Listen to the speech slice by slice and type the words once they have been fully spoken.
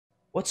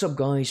What's up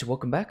guys,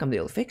 welcome back, I'm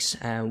Dailyfix,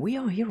 and we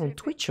are here on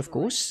Twitch, of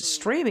course,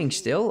 streaming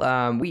still.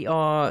 We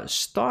are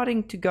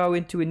starting to go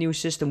into a new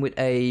system with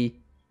a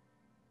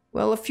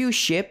few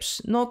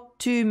ships, not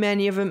too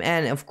many of them,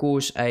 and of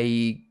course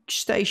a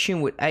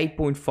station with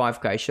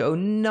 8.5k, so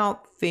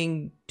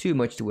nothing too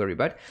much to worry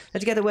about.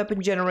 Let's get a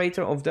weapon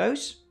generator of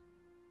those.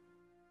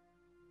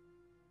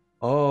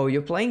 Oh,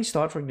 you're playing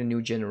Star Trek The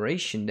New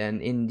Generation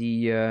then, in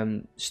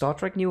the Star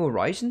Trek New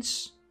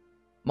Horizons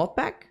mod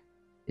pack?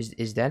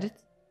 Is that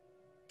it?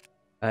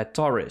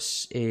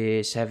 Taurus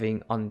is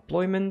having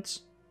unemployment.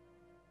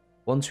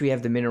 Once we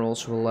have the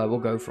minerals, we'll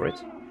go for it.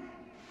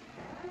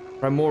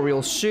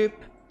 Primordial soup,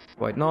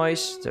 quite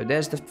nice. So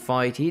there's the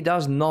fight. He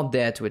does not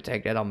dare to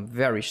attack that. I'm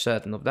very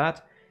certain of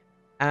that.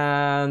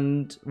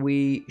 And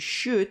we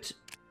should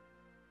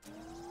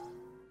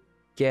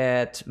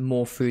get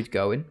more food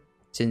going,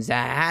 since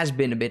that has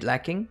been a bit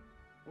lacking.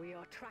 We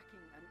are tracking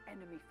an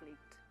enemy fleet.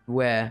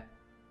 Where?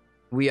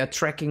 We are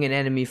tracking an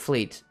enemy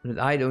fleet, but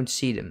I don't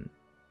see them.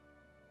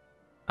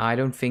 I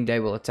don't think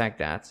they will attack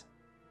that.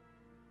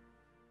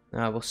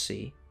 We'll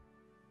see.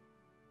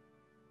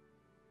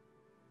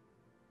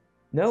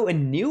 No, a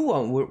new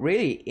one.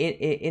 Really?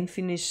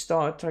 Infinite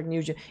Star Trek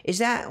New Gen. Is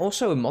that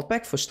also a mod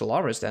pack for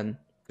Stellaris then?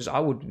 Because I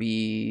would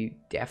be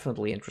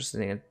definitely interested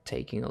in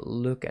taking a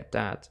look at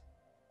that.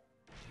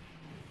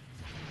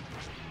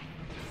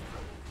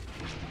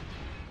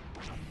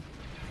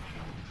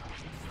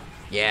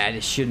 Yeah,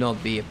 this should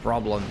not be a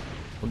problem.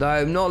 Although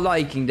I'm not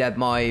liking that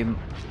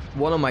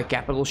one of my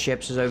capital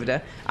ships is over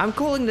there. I'm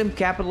calling them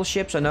capital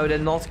ships. I know they're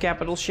not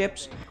capital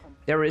ships.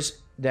 There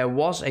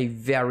was a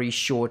very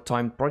short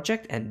time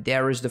project, and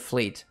there is the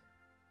fleet.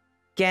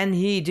 Can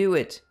he do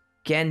it?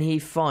 Can he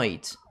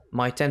fight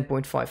my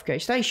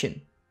 10.5k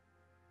station?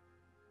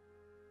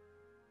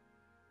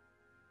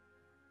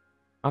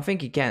 I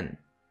think he can.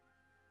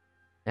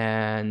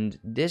 And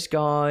this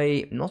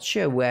guy, I'm not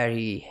sure where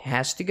he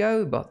has to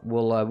go, but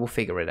we'll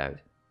figure it out.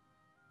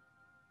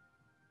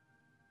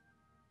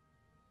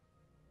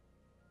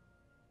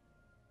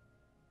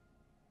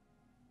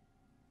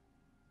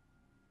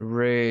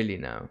 Really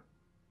now.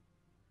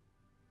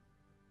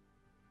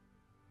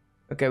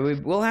 Okay, we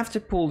will have to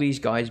pull these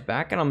guys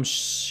back, and I'm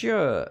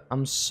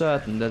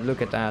certain that,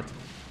 look at that.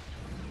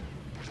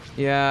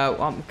 Yeah,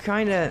 I'm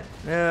kinda,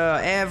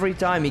 every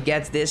time he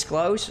gets this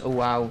close, oh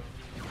wow.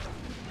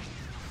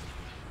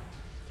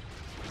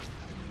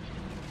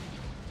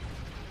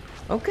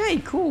 Okay,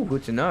 cool,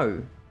 good to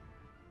know.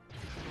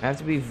 I have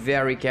to be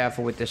very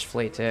careful with this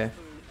fleet here.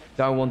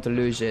 Don't want to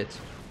lose it.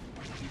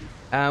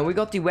 We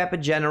got the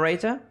weapon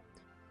generator.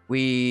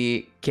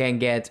 We can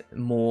get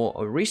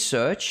more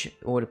research,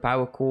 or the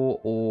power core,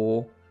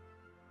 or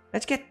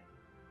let's get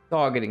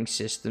targeting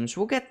systems.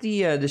 We'll get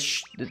the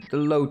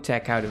low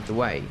tech out of the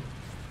way.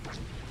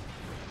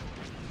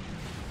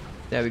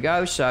 There we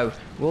go. So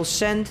we'll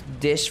send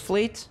this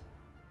fleet.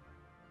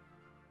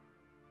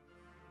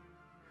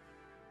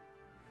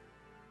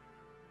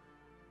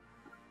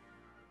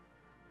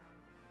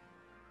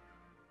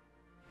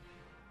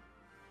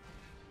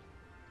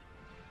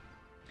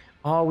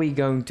 Are we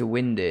going to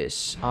win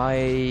this?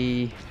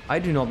 I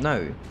do not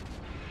know.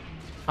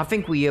 I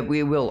think we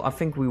will. I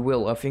think we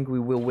will. I think we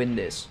will win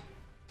this.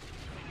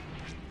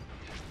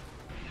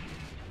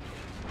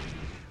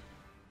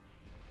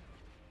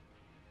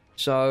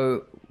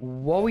 So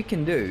what we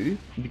can do,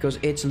 because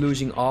it's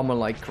losing armor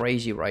like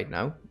crazy right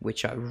now,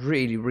 which I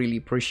really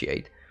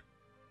appreciate.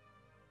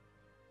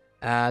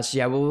 So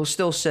yeah, we'll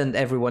still send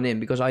everyone in,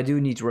 because I do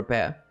need to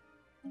repair.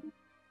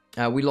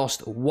 We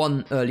lost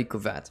one early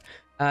corvette.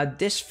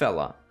 This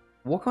fella,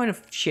 what kind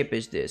of ship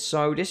is this?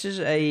 So this is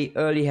a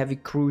early heavy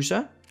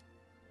cruiser.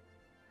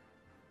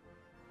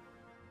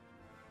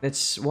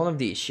 It's one of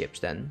these ships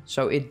then.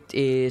 So it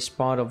is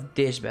part of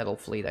this battle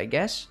fleet, I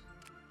guess.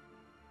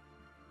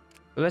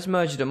 So let's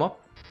merge them up.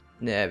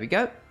 There we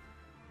go.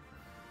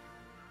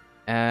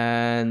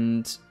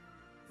 And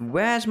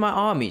where's my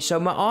army? So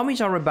my armies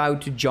are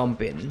about to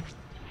jump in.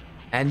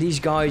 And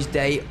these guys,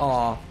 they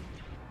are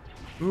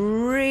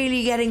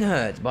really getting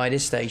hurt by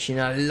this station.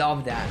 I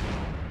love that.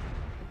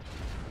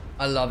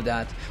 I love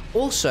that.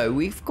 Also,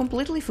 we've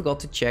completely forgot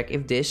to check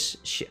if this...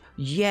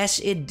 Yes,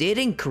 it did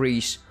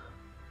increase.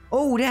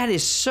 Oh, that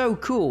is so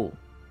cool.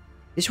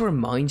 This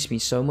reminds me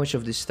so much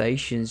of the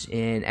stations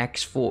in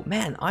X4.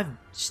 Man, I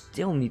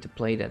still need to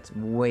play that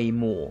way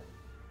more.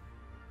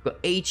 We've got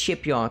 8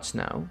 shipyards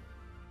now,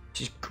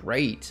 which is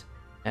great.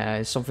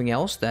 Something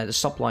else that the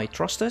supply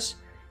trust us.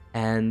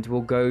 And we'll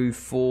go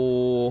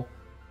for...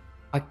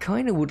 I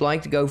kind of would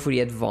like to go for the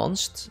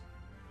advanced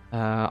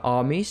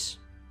armies.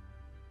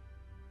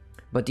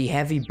 But the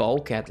heavy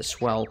bulkhead as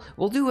well.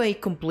 We'll do a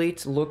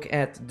complete look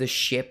at the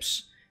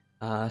ships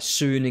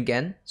soon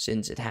again,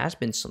 since it has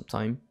been some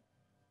time.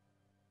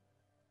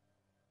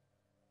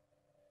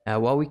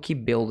 While we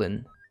keep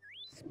building.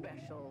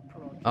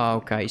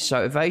 Okay,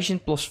 so evasion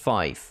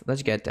 +5.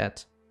 Let's get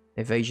that.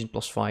 Evasion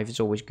 +5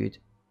 is always good.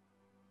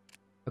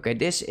 Okay,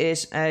 this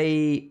is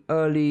a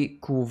early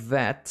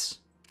corvette.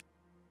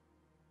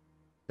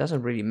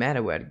 doesn't really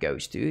matter where it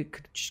goes to. It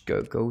could just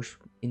goes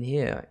in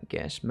here, I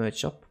guess.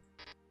 Merge up.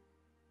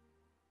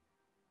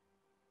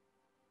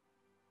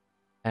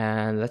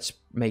 And let's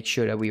make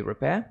sure that we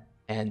repair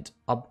and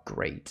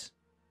upgrade.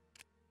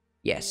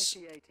 Yes,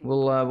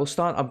 we'll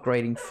start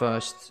upgrading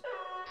first.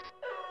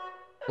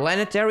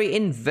 Planetary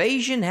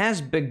invasion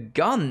has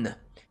begun.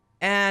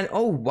 And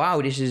oh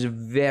wow, this is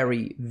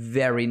very,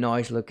 very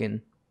nice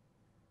looking.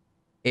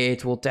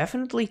 It will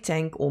definitely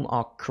tank on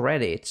our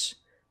credits.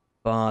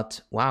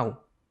 But wow,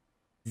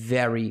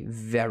 very,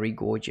 very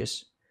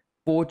gorgeous.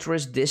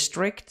 Fortress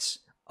districts.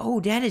 Oh,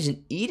 that is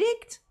an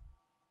edict?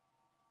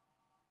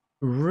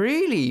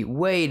 Really?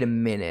 Wait a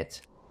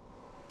minute.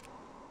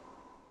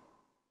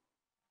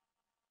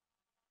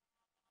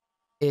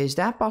 Is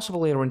that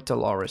possible here in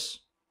Stellaris?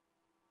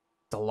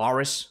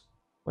 Stellaris?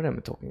 What am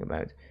I talking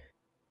about?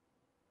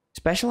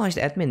 Specialized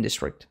admin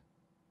district.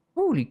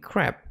 Holy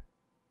crap.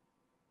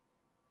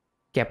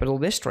 Capital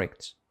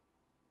districts.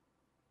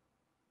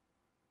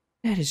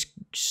 That is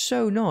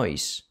so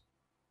nice.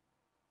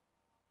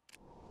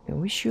 Are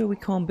we sure we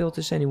can't build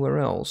this anywhere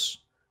else?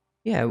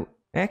 Yeah,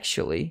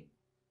 actually.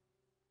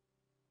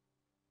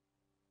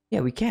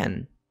 Yeah, we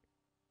can.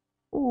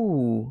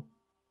 Ooh.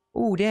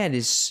 Ooh, that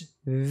is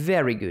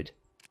very good.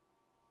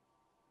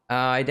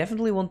 I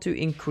definitely want to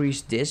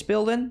increase this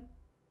building.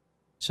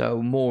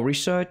 So more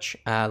research.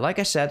 Like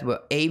I said,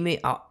 our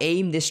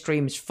aim this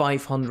stream is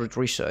 500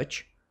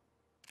 research.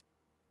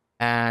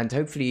 And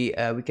hopefully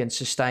we can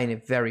sustain a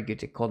very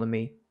good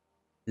economy.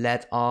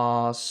 Let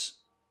us...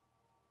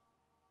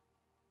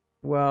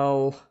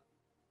 Well,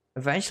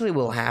 eventually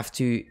we'll have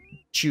to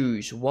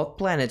choose what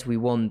planet we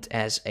want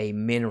as a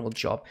mineral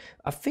job.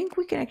 I think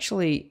we can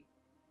actually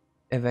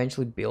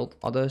eventually build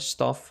other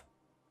stuff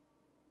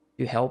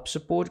to help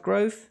support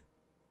growth.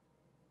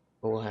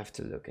 But we'll have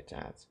to look at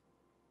that.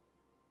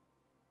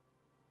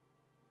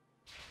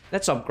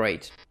 Let's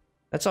upgrade.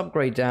 Let's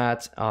upgrade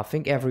that. I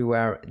think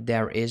everywhere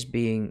there is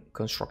being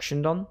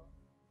construction done.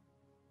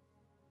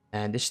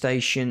 And this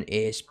station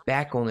is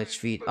back on its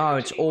feet. Oh,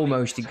 it's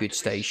almost a good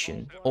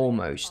station.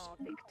 Almost.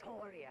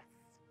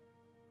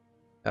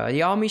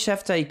 The armies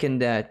have taken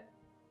their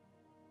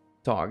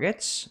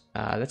targets.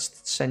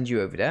 Let's send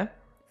you over there.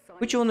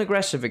 Put you on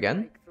aggressive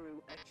again.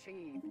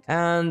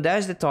 And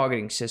there's the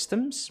targeting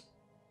systems.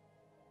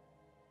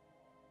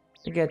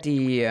 You get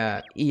the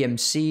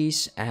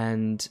EMCs,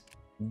 and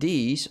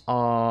these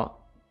are...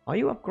 Are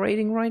you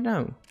upgrading right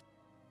now?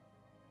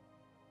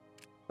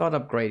 Start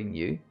upgrading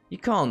you. You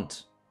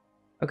can't.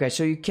 Okay,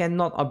 so you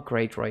cannot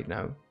upgrade right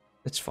now.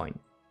 That's fine.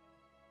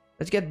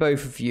 Let's get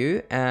both of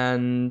you,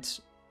 and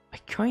I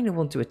kind of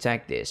want to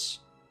attack this.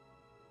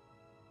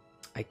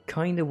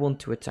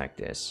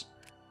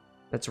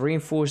 Let's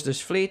reinforce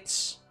those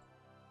fleets.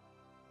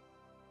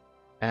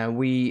 And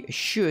we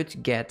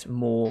should get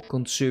more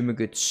consumer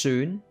goods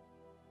soon.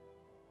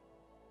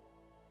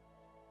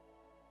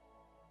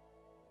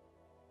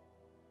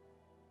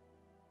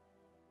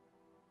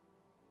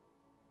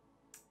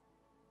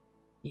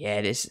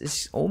 Yeah, this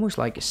is almost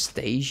like a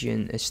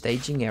staging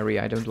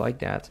area. I don't like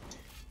that.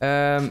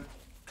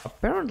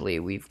 Apparently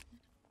we've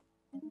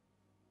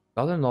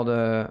got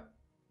another...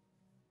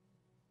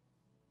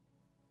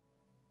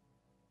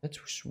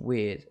 That's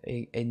weird.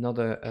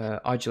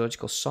 Another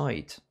archaeological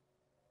site.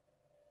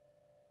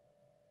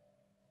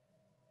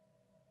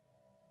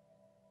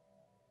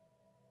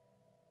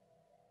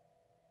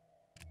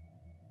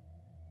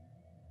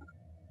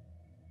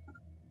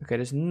 Okay,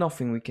 there's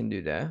nothing we can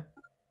do there.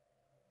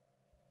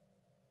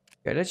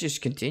 Okay, let's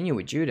just continue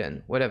with you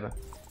then. Whatever.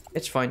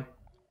 It's fine.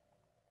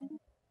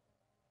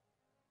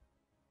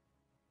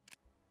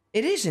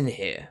 It is in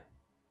here.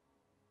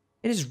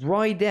 It is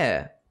right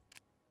there.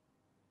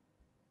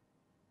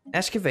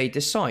 Excavate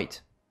the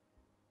site.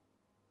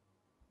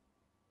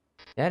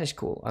 That is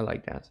cool. I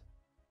like that.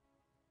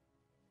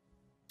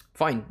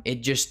 Fine.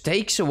 It just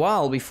takes a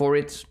while before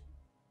it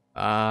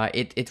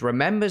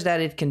remembers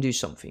that it can do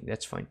something.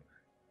 That's fine.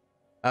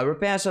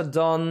 Repairs are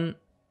done.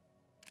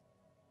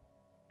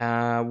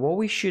 What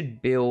we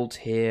should build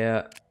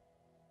here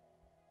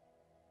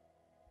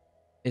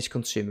is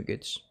consumer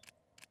goods.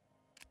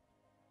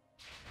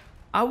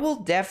 I will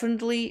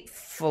definitely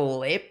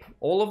flip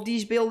all of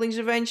these buildings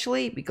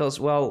eventually because,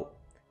 well,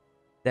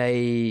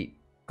 they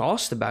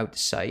cost about the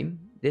same.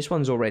 This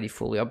one's already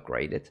fully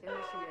upgraded.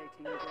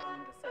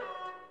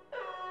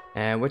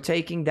 And we're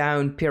taking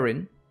down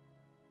Pirin.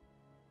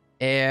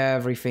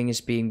 Everything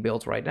is being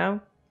built right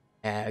now.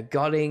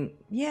 Gutting.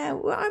 Yeah,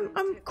 well,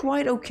 I'm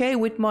quite okay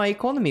with my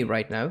economy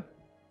right now.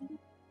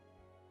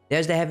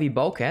 There's the heavy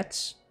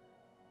bulkheads.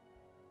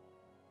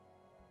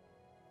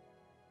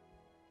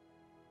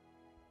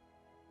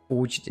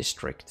 Forge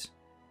district.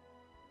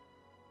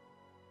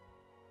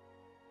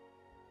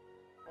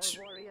 It's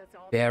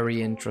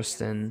very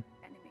interesting.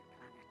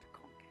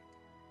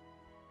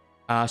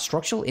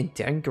 Structural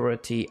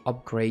integrity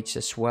upgrades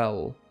as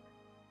well.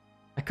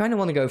 I kind of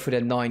want to go for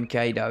the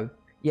 9k though.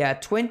 Yeah,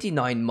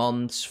 29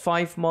 months,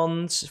 5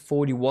 months,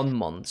 41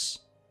 months.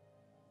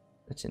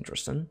 That's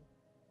interesting.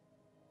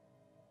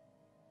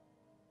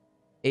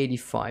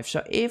 85.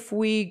 So if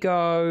we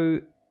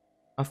go...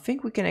 I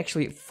think we can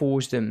actually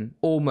force them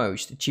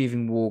almost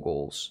achieving war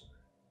goals.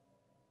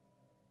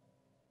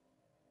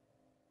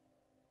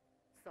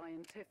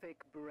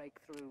 Scientific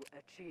breakthrough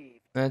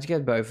achieved. Let's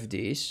get both of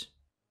these.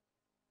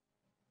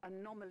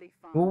 Anomaly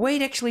found. We'll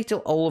wait actually till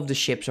all of the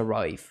ships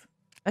arrive.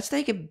 Let's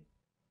take it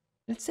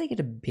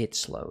a bit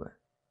slower.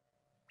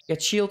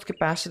 Get shield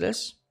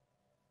capacitors.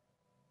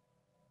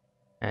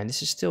 And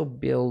this is still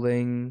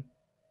building.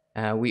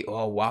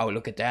 Oh wow,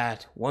 look at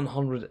that.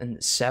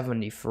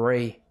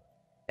 173.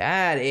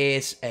 That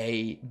is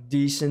a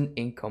decent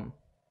income.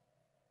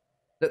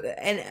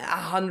 And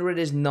 100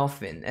 is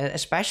nothing.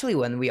 Especially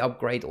when we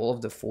upgrade all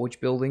of the forge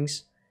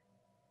buildings.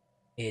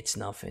 It's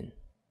nothing.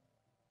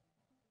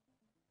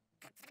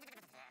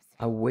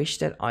 I wish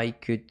that I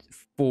could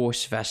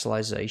force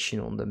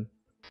vassalization on them.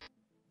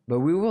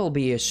 But we will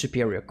be a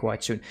superior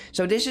quite soon.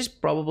 So this is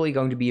probably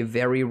going to be a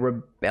very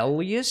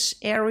rebellious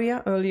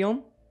area early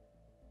on.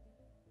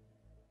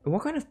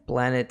 What kind of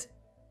planet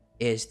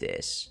is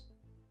this?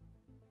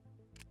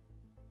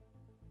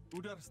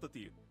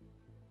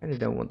 I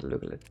don't want to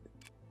look at it.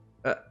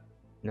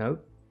 No,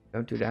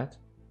 don't do that.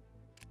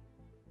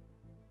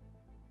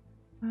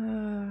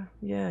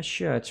 Yeah,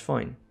 sure, it's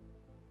fine.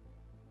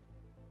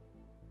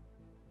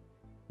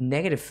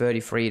 Negative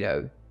 33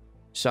 though.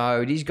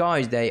 So these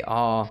guys, they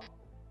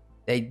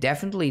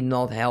definitely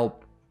not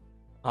help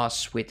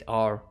us with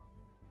our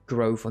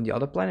growth on the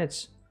other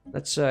planets.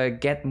 Let's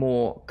get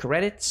more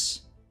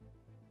credits.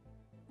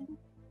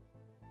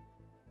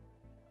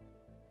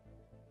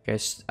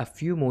 Because a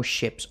few more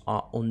ships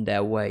are on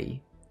their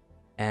way.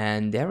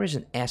 And there is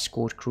an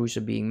escort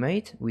cruiser being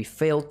made. We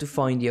failed to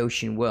find the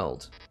ocean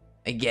world.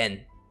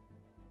 Again.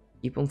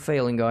 Keep on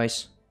failing,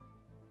 guys.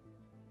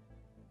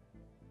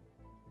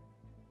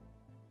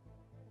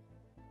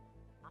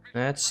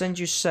 Let's send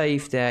you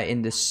safe there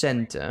in the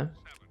center.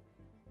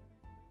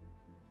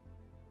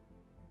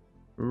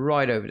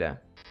 Right over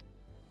there.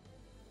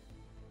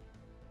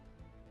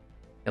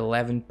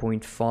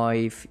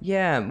 11.5.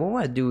 Yeah, well,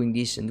 we're doing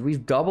decent.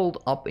 We've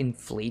doubled up in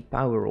fleet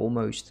power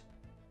almost.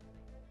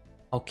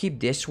 I'll keep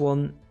this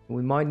one.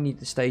 We might need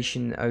the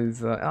station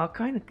over. I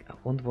kind of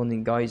want one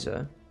in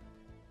Geyser.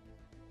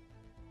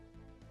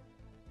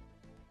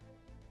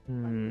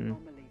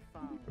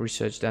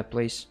 Research that,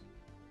 please.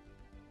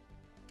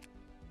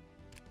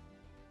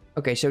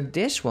 Okay, so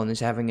this one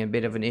is having a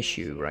bit of an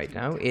issue right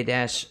now. It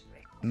has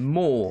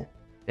more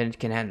than it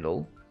can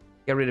handle.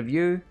 Get rid of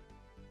you.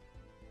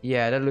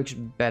 Yeah, that looks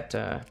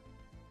better.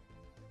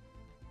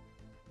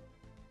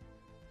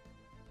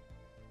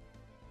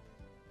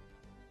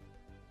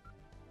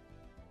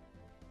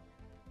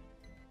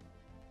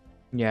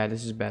 Yeah,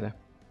 this is better.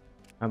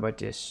 How about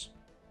this?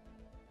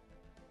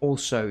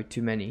 Also,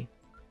 too many.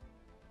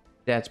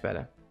 That's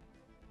better.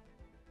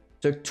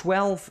 So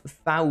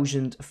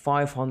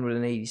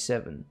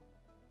 12,587.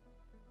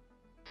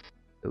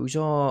 Those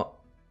are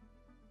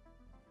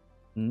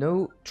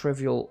no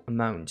trivial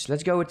amounts.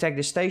 Let's go attack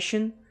the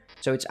station.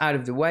 So it's out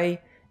of the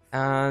way.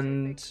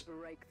 And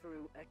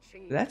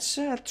let's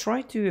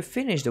try to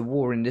finish the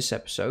war in this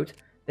episode.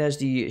 There's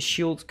the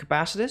shield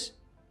capacitors.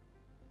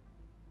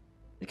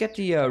 We get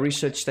the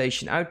research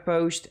station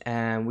outpost.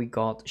 And we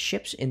got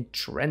ships in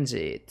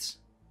transit.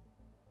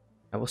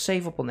 I will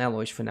save up on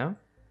alloys for now.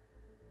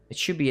 It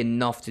should be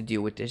enough to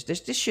deal with this.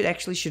 This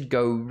should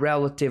go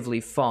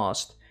relatively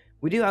fast.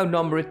 We do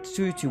outnumber it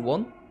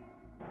 2-1.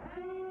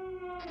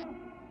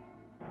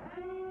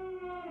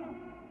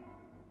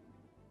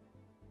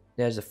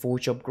 There's the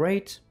forge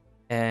upgrade,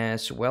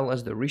 as well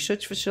as the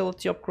research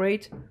facility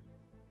upgrade.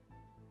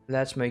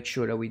 Let's make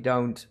sure that we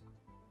don't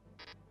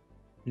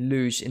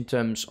lose in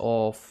terms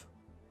of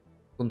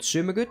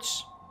consumer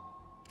goods.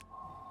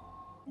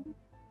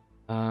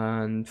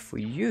 And for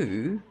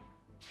you,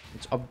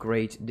 let's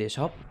upgrade this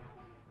hub.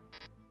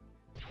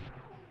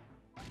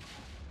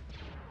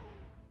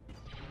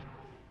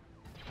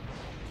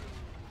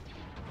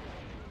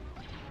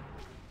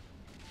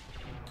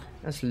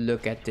 Let's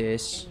look at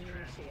this.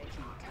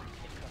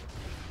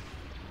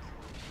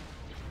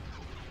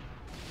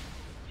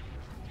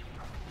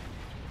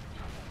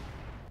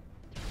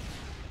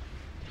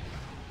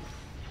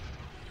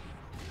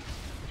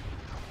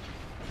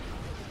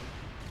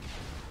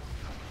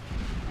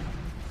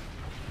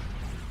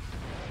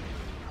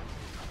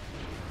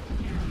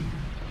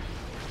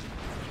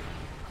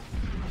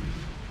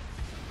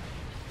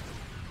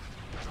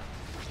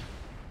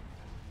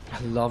 I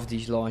love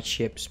these large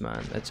ships,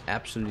 man. That's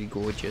absolutely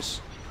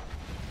gorgeous.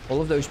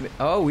 All of those...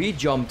 Oh, he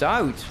jumped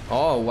out.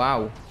 Oh,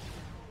 wow.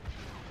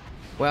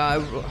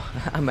 Well,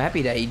 I'm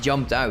happy that he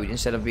jumped out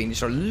instead of being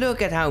destroyed.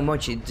 Look at how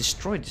much it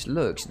destroyed this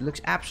looks. It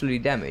looks absolutely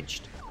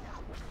damaged.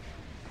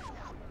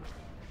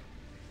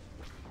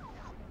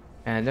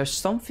 And there's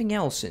something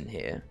else in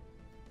here.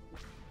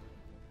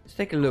 Let's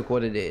take a look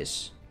what it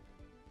is.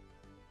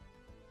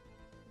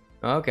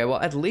 Okay, well,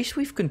 at least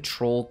we've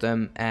controlled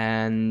them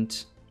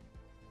and...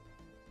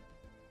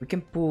 we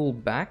can pull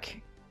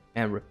back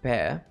and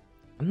repair.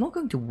 I'm not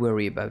going to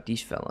worry about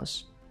these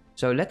fellas.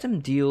 So let them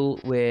deal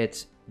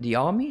with the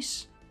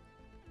armies.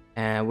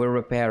 And we'll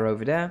repair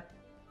over there.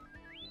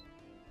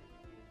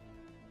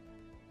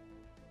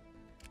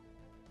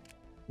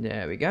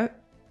 There we go.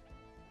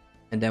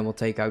 And then we'll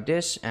take out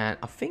this. And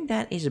I think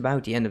that is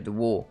about the end of the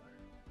war.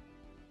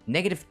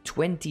 Negative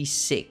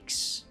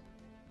 26.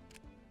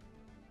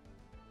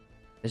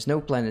 There's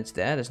no planets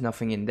there. There's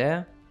nothing in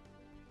there.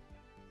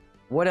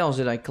 What else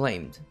did I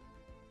claim?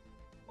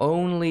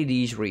 Only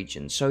these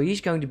regions. So he's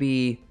going to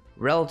be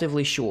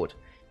relatively short.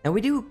 And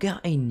we do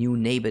get a new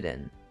neighbor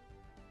then.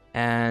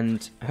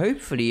 And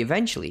hopefully,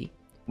 eventually,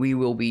 we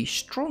will be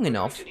strong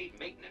enough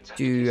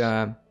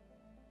to...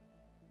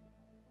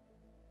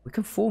 we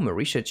can form a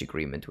research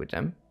agreement with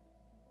them.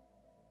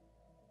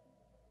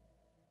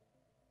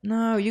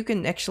 No, you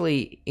can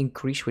actually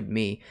increase with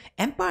me.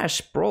 Empire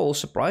Sprawl,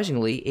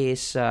 surprisingly,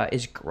 is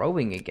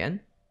growing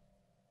again.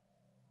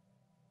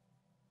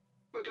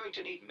 We're going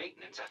to need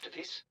maintenance after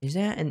this. Is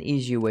there an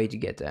easier way to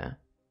get there?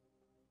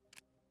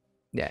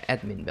 Yeah,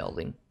 admin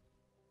building.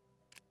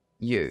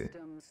 You.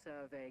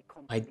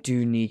 I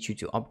do need you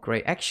to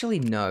upgrade. Actually,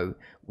 no.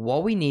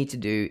 What we need to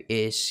do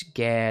is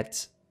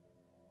get...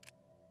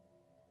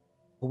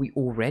 Well, we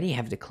already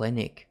have the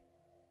clinic.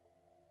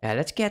 Yeah,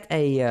 let's get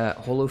a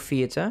holo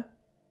theater.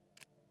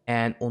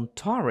 And on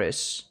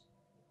Taurus,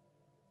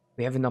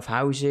 we have enough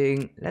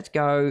housing. Let's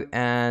go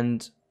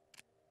and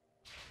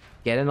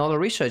get another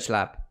research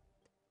lab.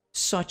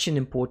 Such an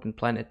important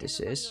planet this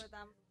is.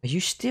 Are you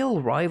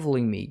still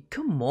rivaling me?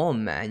 Come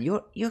on, man.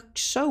 You're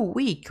so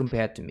weak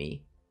compared to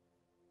me.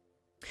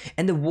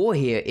 And the war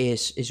here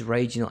is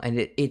regional,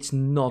 and it's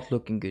not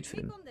looking good for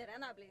them.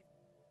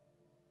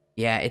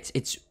 Yeah,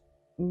 it's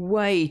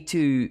way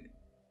too...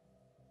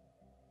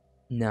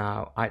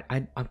 No,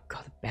 I've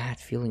got a bad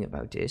feeling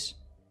about this.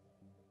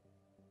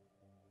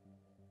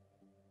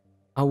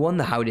 I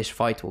wonder how this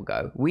fight will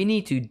go. We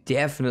need to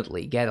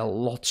definitely get a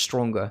lot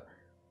stronger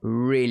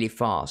really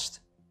fast.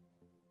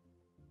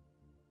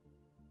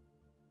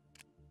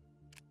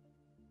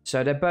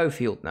 So they're both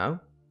healed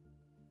now.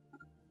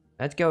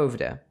 Let's go over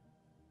there.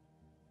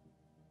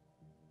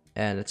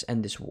 And let's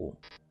end this war.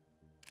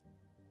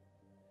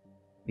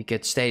 We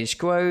get status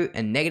quo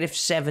and negative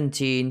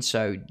 17.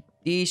 So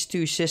these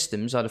two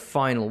systems are the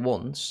final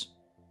ones.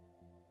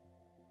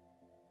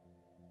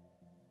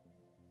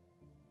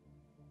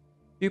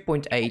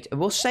 2.8.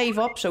 We'll save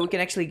up so we can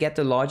actually get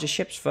the larger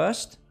ships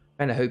first.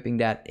 Kind of hoping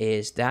that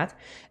is that.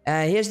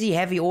 Here's the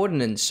heavy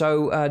ordnance.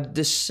 So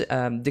this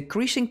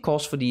decreasing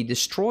cost for the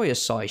destroyer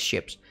size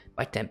ships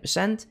by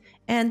 10%.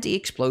 And the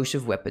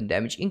explosive weapon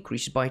damage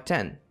increases by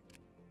 10.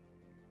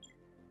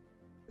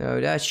 So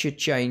that should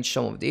change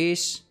some of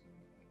these.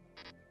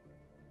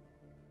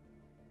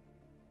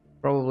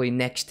 Probably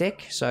next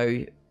tick.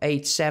 So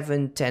 8,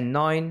 7, 10,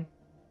 9.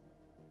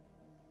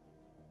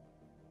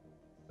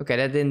 Okay,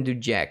 that didn't do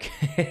jack.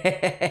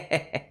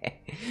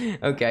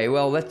 Okay,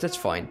 well, that's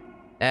fine.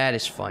 That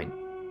is fine.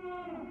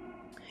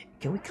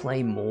 Can we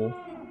claim more?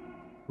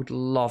 Would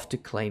love to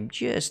claim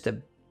just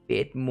a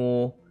bit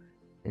more.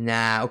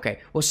 Nah, okay.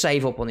 We'll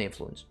save up on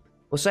influence.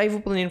 We'll save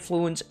up on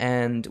influence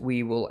and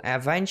we will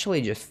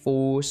eventually just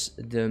force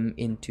them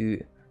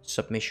into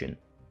submission.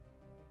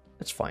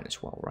 That's fine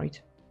as well, right?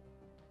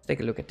 Let's take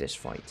a look at this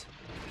fight.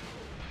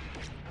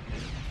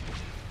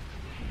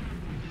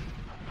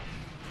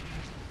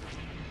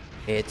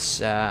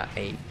 It's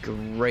a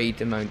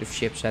great amount of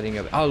ships heading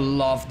over. I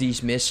love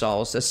these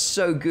missiles. They're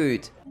so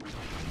good.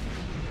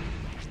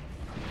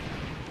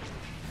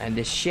 And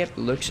this ship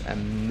looks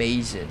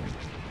amazing.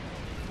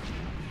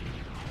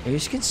 And you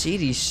just can see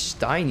these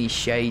tiny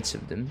shades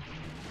of them.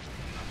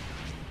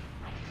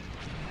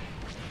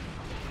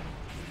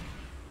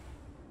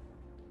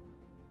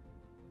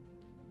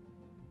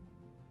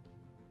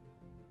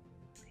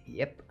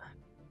 Yep.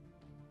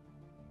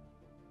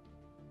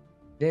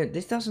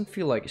 This doesn't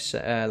feel like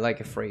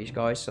a phrase,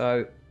 guys.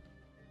 So,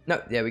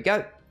 no, there we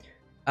go.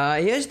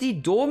 Here's the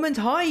dormant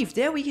hive.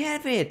 There we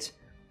have it.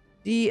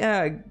 The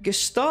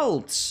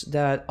gestalts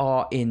that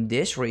are in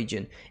this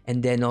region,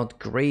 and they're not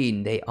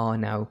green. They are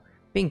now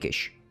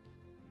pinkish.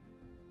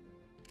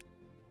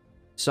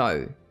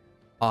 So,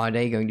 are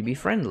they going to be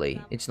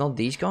friendly? It's not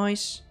these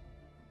guys.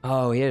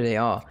 Oh, here they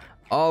are.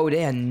 Oh,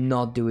 they are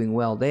not doing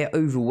well. They are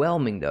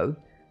overwhelming, though.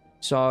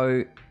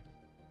 So,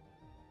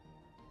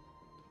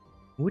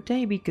 would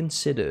they be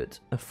considered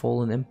a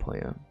fallen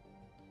empire?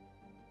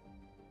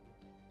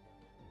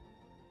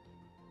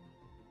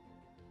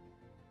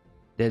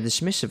 They're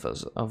dismissive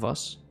of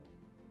us.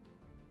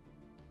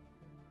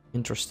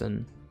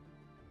 Interesting.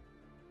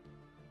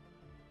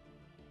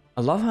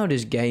 I love how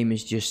this game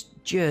is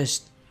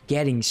just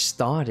getting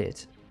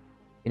started.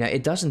 You know,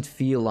 it doesn't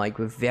feel like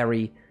we're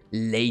very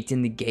late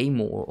in the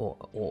game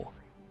or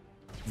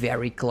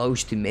very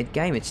close to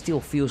mid-game. It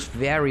still feels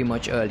very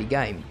much early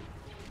game.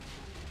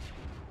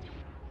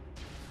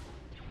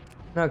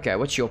 Okay,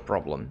 what's your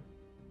problem?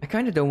 I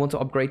kind of don't want to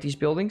upgrade these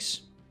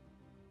buildings.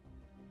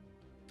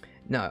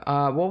 No,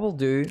 what we'll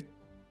do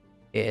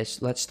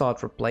is let's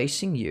start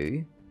replacing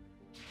you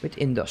with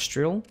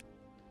industrial.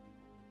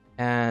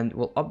 And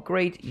we'll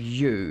upgrade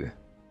you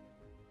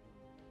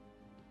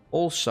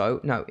Also,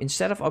 no,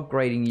 instead of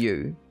upgrading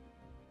you,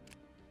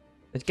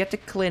 let's get the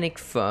clinic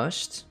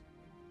first.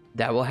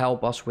 That will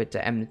help us with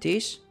the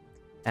amenities.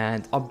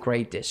 And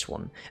upgrade this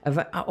one.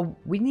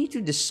 We need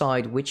to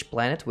decide which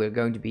planet we're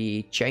going to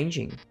be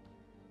changing.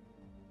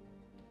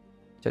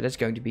 So that's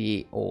going to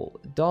be all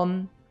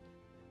done.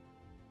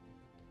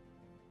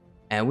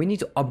 And we need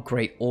to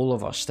upgrade all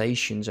of our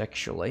stations,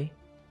 actually.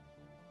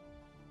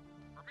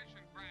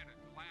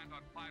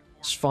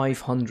 It's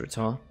 500,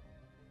 huh?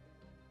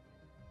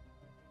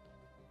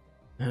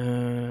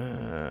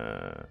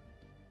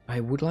 I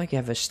would like to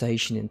have a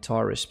station in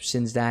Taurus,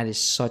 since that is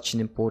such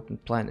an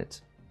important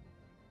planet.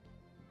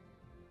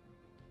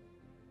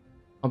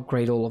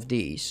 Upgrade all of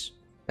these.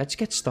 Let's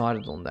get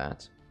started on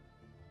that.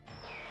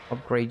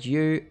 Upgrade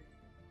you.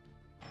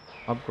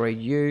 Upgrade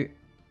you.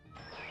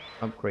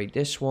 Upgrade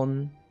this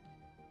one.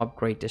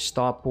 Upgrade the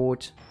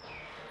starport.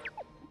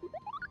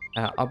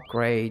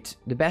 Upgrade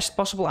the best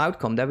possible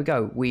outcome. There we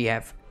go. We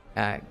have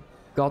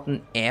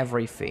gotten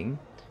everything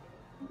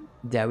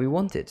that we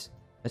wanted.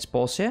 Let's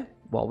pause here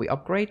while we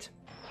upgrade.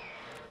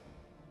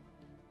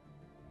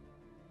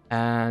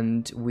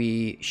 And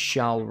we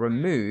shall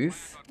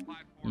remove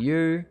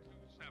you.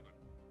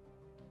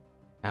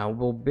 Now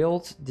we'll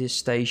build this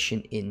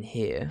station in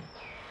here.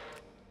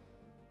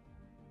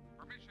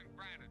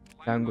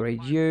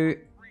 Downgrade you.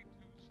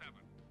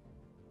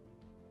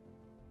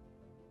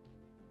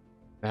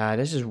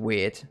 This is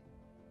weird.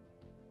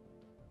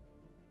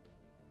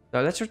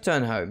 So let's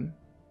return home.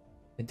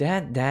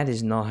 That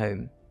is not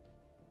home.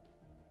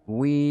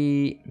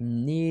 We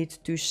need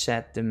to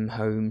set them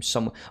home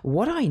somewhere.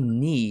 What I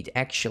need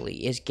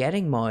actually is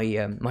getting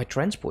my my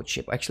transport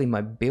ship, actually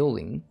my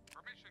building.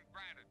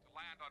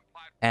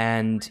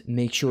 And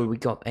make sure we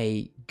got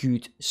a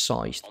good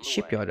sized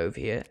shipyard over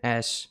here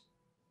as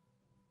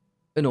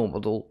an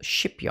orbital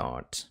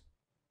shipyard.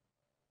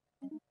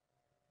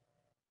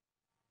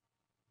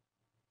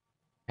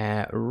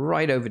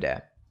 Right over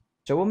there.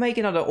 So we'll make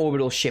another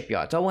orbital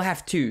shipyard. So we'll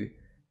have two.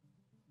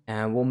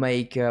 And we'll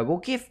make, we'll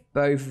give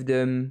both of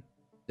them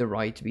the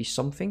right to be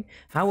something.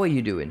 How are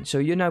you doing? So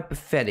you're now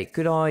pathetic.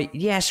 Could I?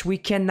 Yes, we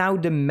can now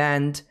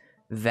demand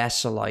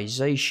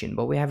vassalization,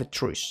 but we have a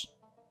truce.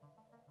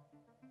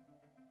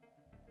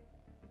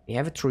 We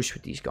have a truce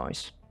with these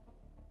guys.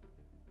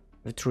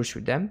 We have a truce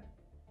with them.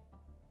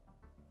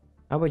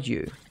 How about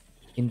you?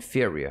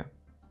 Inferior.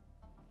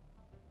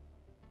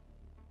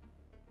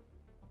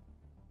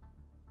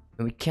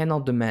 And we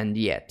cannot demand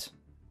yet.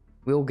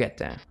 We'll get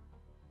there.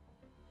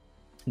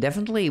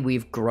 Definitely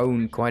we've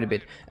grown quite a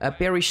bit.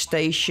 Perry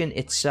Station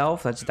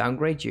itself, let's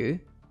downgrade you.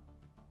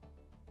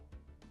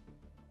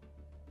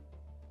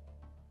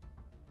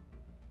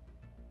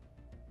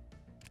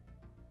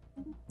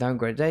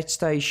 Downgrade that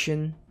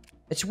station.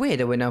 It's weird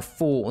that we're now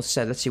 4 on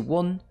set. Let's see,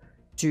 1,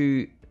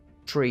 2,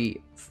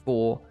 3,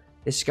 4.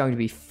 This is going to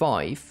be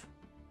 5.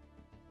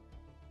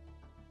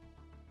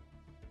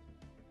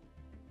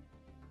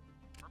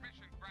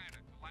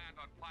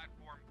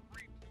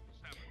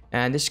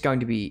 And this is going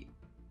to be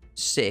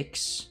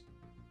 6.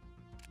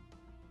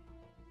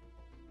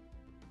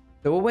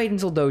 So we'll wait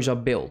until those are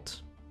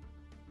built.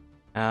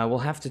 We'll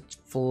have to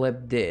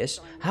flip this.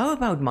 How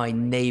about my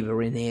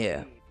neighbor in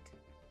here?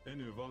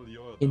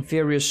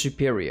 Inferior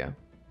superior.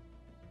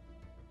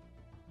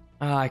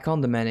 I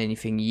can't demand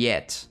anything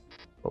yet,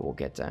 but we'll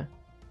get there.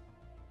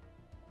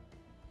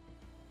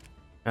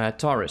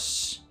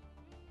 Taurus.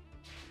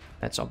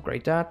 Let's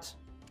upgrade that.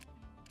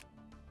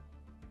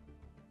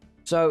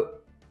 So,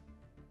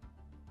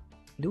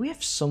 do we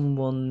have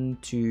someone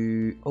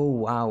to... Oh,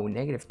 wow,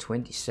 negative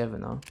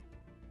 27, huh?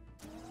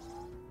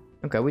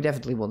 Okay, we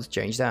definitely want to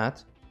change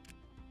that.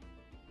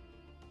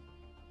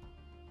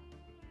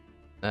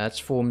 Let's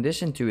form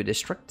this into a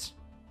district.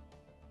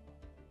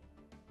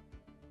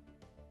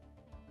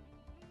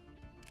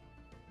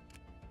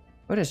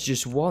 Oh, that's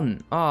just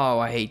 1. Oh,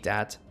 I hate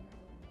that.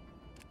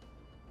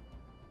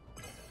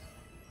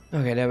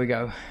 Okay, there we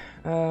go.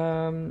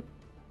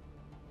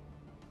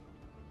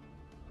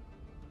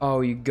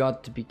 Oh, you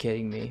got to be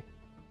kidding me.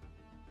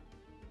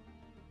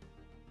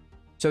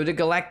 So the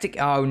galactic...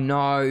 Oh,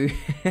 no.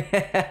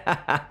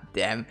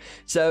 Damn.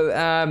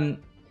 So,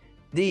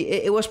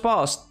 it was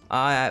passed.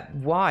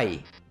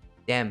 Why?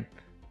 Damn.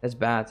 That's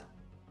bad.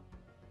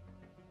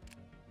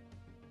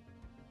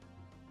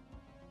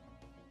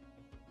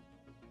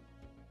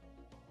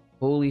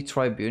 Holy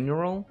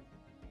Tribunal?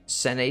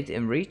 Senate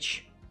in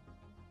reach?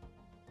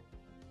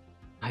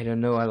 I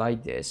don't know, I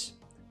like this.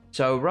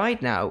 So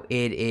right now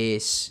it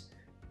is...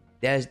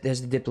 There's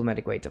the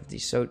diplomatic weight of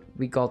these. So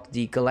we got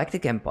the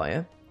Galactic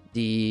Empire,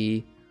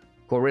 the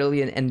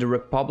Corellian and the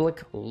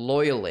Republic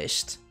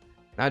Loyalist.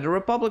 Now the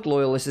Republic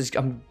Loyalist is...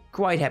 I'm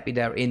quite happy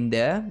they're in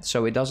there,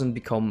 so it doesn't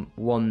become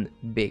one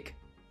big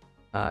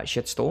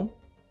shitstorm.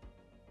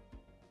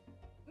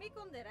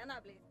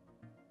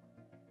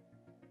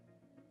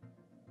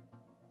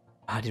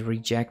 The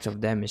reject of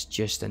them is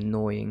just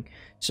annoying.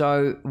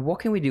 So, what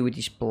can we do with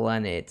these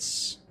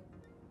planets?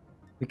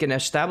 We can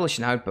establish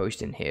an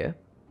outpost in here.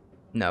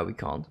 No, we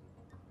can't.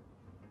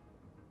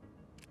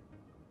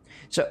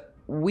 So,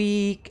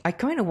 I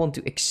kind of want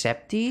to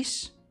accept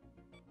these.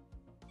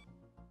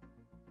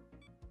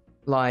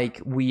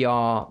 Like we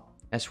are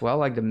as well,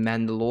 like the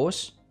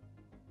Mandalors.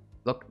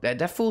 Look,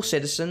 they're full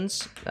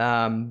citizens,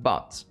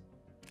 but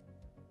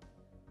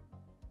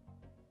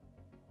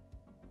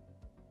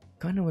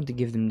kind of want to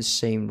give them the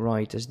same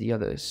right as the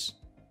others.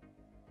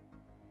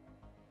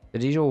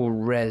 But these are all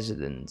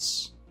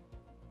residents.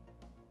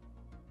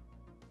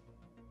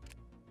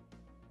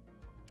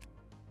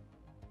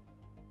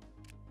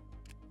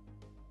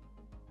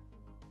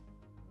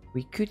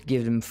 We could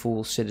give them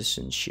full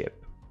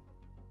citizenship.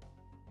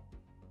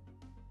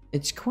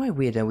 It's quite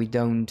weird that we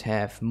don't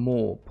have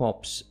more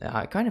pops.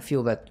 I kind of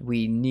feel that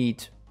we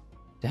need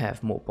to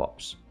have more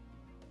pops.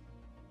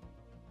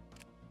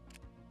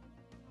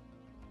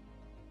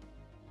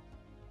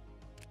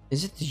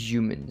 Is it the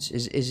humans?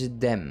 Is it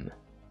them?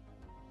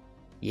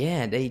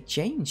 Yeah, they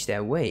changed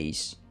their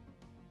ways.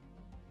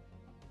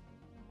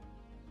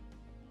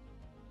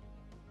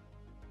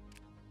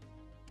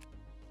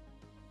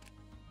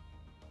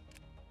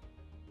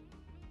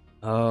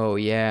 Oh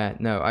yeah,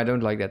 no, I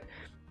don't like that.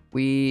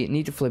 We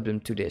need to flip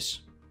them to this.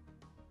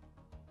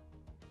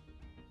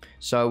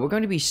 So we're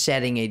going to be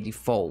setting a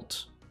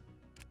default.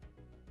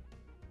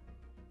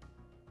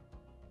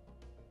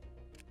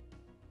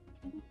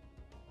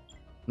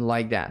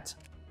 Like that.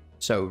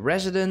 So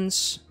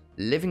residence,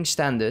 living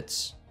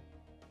standards,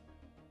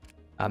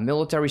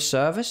 military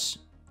service,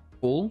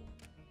 full.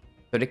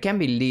 So they can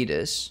be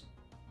leaders.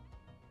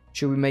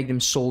 Should we make them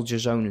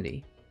soldiers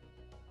only?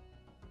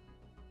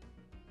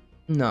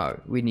 No,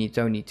 we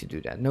don't need to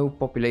do that. No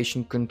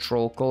population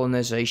control,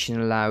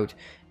 colonization allowed.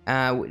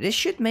 This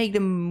should make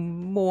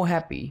them more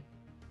happy.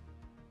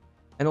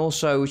 And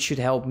also it should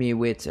help me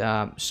with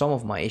some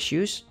of my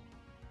issues.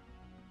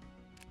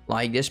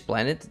 Like this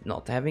planet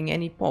not having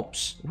any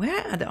pops.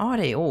 Where are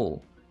they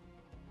all?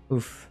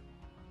 Oof.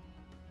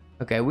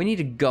 Okay, we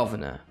need a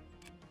governor.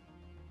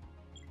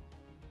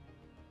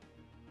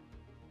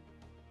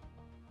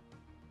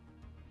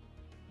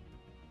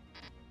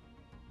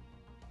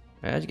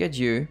 Let's get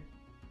you.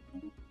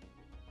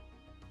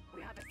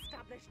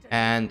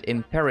 And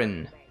in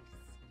Perrin,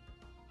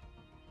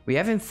 we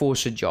have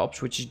enforcer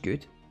jobs, which is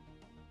good.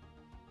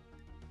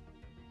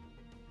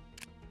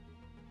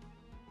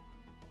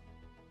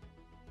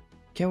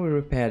 Can we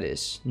repair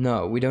this?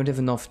 No, we don't have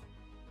enough.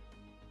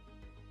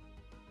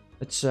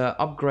 Let's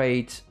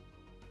upgrade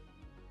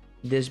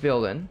this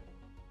building.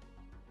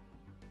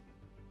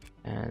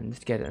 And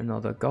let's get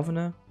another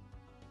governor.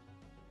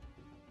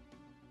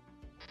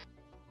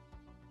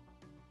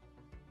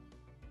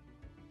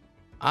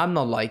 I'm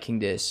not liking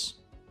this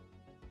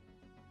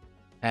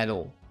at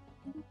all.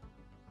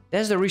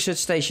 There's the research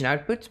station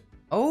output.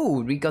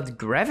 Oh, we got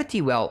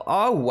gravity well.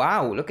 Oh,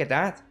 wow. Look at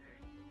that.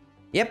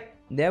 Yep.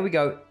 There we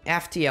go.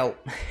 FTL.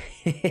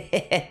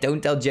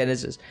 Don't tell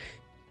Genesis.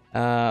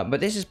 But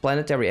this is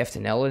planetary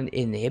FTL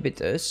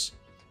inhibitors.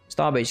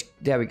 Starbase.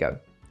 There we go.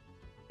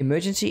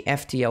 Emergency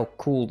FTL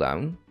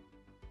cooldown.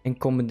 And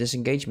combat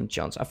disengagement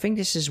chance. I think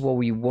this is what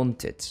we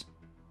wanted.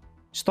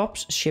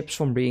 Stops ships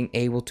from being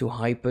able to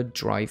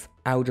hyperdrive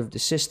out of the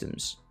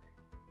systems.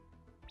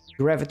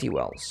 Gravity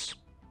wells.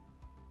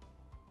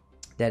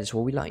 That is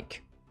what we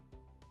like.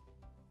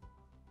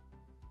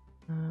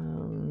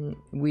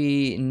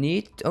 We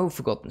need... Oh,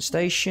 forgotten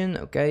station.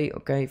 Okay,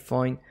 okay,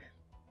 fine.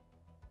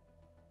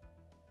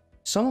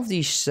 Some of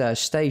these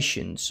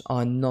stations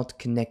are not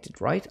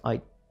connected, right?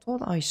 I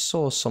thought I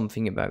saw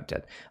something about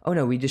that. Oh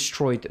no, we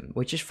destroyed them,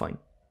 which is fine.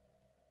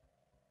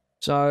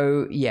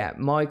 So, yeah,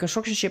 my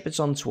construction ship is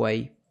on its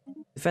way.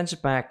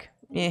 Defensive pack.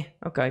 Yeah,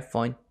 okay,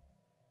 fine.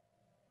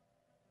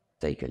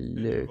 Take a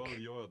look.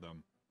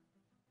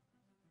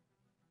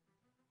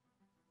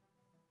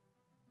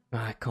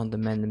 I can't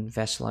demand them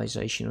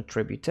vassalization or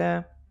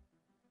tributaire.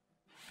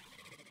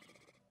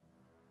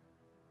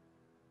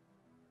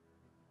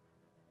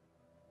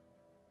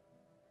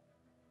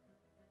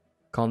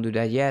 Can't do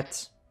that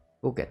yet.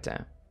 We'll get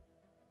there.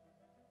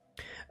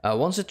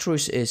 Once the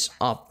truce is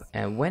up.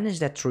 And when is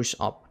that truce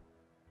up?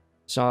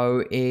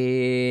 So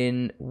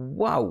in...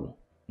 Wow.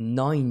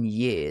 9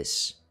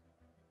 years.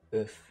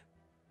 Ugh.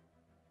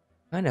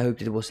 I kinda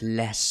hoped it was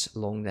less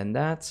long than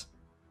that.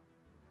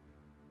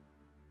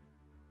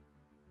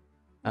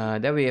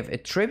 Then we have a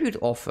tribute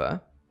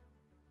offer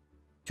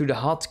to the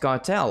Hot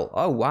Cartel.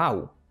 Oh,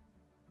 wow.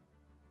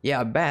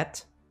 Yeah, I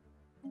bet.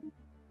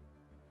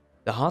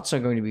 The Huts are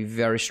going to be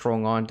very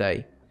strong, aren't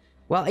they?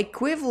 Well,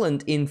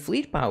 equivalent in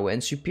fleet power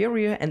and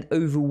superior and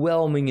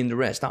overwhelming in the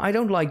rest. Now, I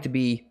don't like to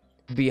be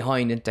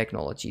behind in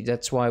technology.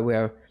 That's why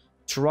we're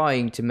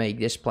trying to make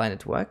this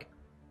planet work.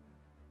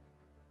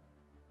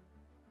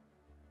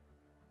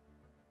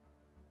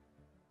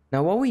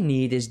 Now, what we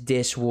need is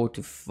this war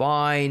to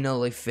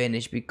finally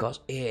finish because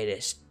it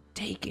is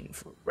taking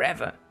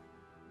forever.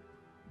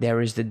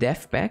 There is the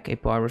Death Pack, a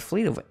pirate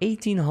fleet of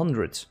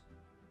 1800.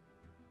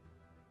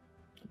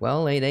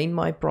 Well, it ain't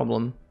my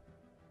problem.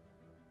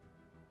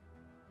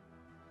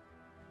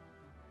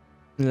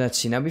 Let's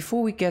see. Now,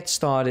 before we get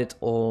started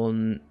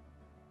on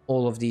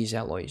all of these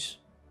alloys,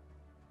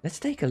 Let's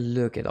take a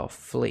look at our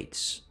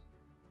fleets.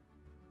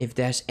 If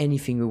there's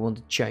anything we want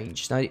to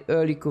change. Now the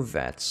early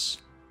corvettes.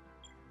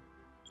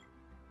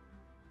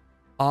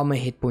 Armor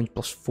hit points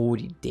plus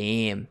 40,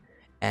 damn.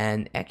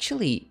 And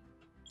actually,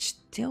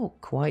 still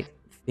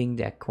think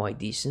they're quite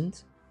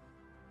decent.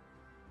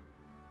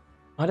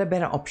 Are there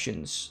better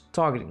options?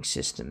 Targeting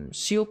system.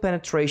 Shield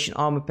penetration,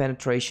 armor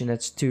penetration,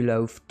 that's too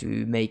low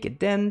to make a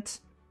dent.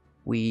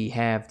 We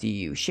have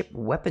the ship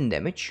weapon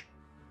damage.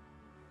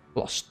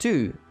 Plus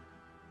 2.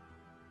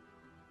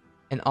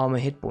 And armor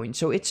hit points.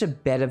 So it's a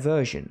better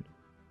version.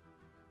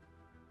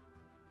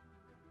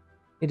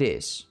 It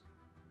is.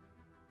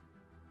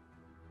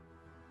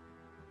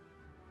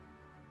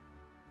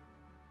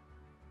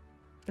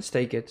 Let's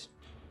take it.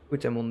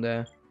 Put them on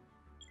there.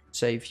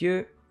 Save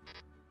you.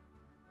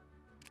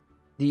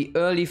 The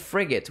early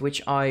frigate,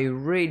 which I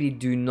really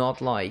do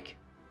not like.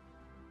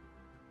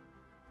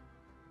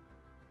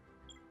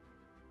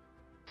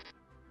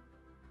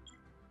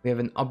 We have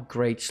an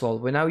upgrade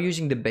slot. We're now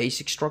using the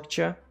basic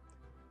structure.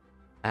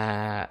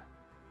 Let's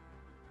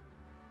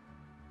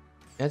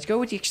go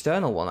with the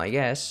external one, I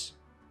guess.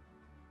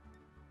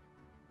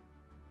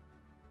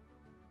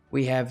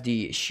 We have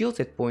the shield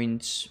hit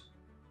points,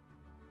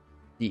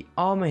 the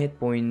armor hit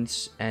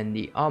points, and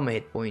the armor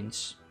hit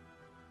points.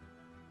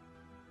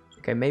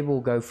 Okay, maybe we'll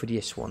go for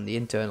this one, the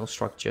internal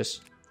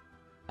structures.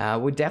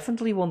 We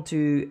definitely want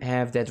to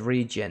have that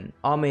regen.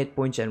 Armor hit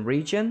points and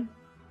regen.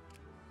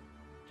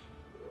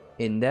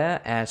 In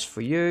there. As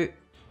for you,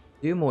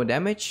 do more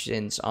damage,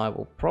 since I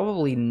will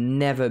probably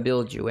never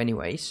build you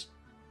anyways.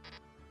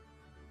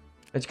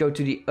 Let's go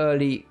to the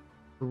early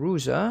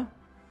cruiser.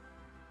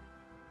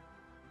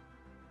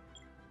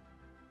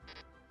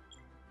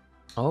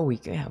 Oh, we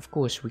can, of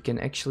course, we can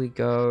actually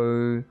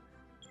go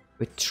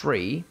with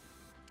 3.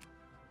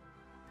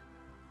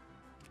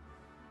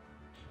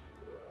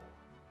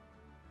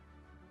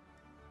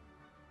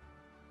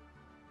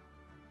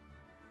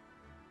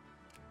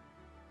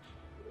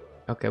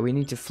 Okay, we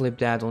need to flip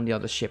that on the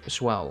other ship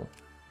as well.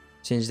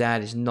 Since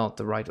that is not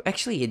the right one.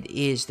 Actually, it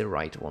is the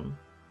right one.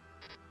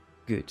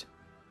 Good.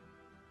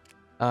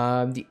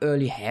 The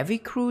early heavy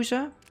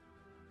cruiser.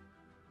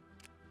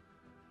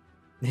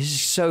 This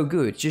is so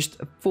good. Just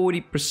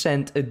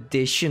 40%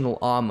 additional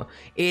armor.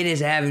 It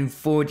is having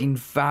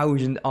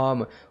 14,000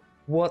 armor.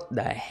 What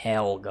the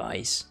hell,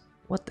 guys?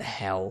 What the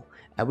hell?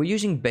 We're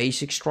using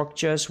basic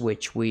structures,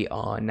 which we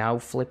are now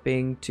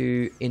flipping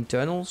to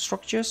internal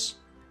structures.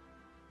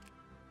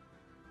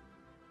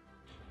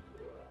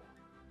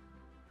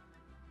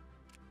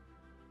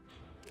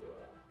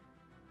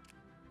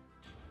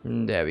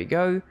 And there we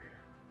go.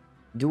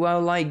 Do I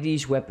like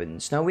these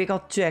weapons? Now we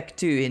got Tech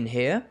 2 in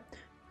here.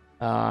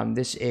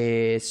 This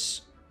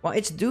is... well,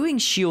 it's doing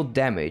shield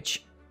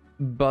damage,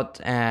 but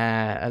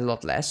a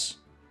lot less.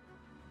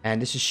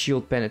 And this is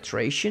shield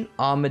penetration,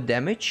 armor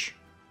damage.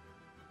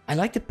 I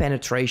like the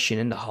penetration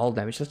and the hull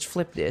damage. Let's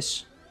flip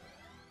this.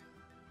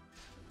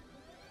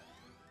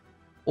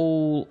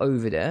 All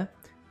over there.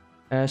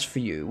 As for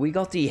you, we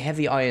got the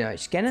heavy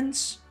ionized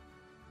cannons.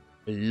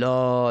 A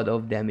lot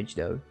of damage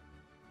though.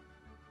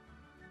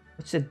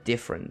 What's the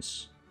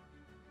difference?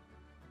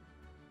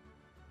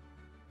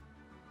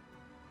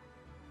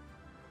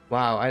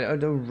 Wow, I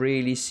don't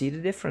really see the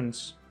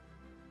difference.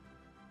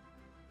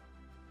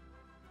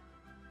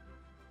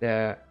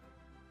 There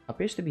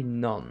appears to be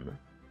none.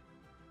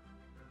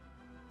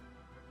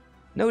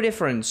 No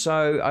difference,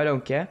 so I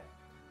don't care.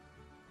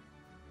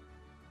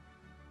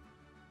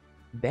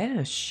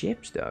 Better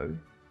ships though.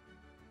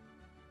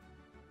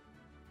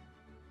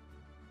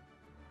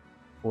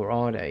 Or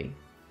are they?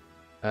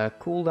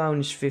 Cooldown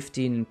is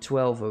 15 and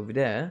 12 over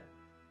there.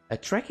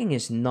 Tracking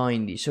is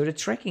 90, so the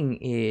tracking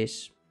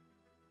is...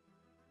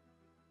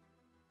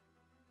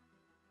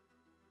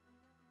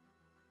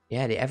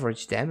 yeah, the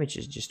average damage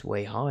is just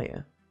way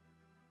higher.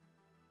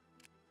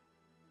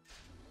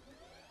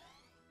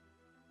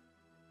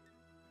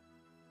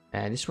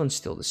 And this one's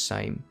still the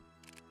same.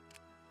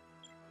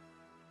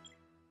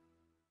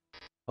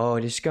 Oh,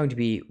 this is going to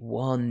be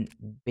one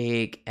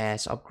big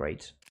ass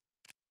upgrade.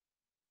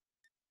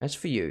 That's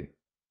for you.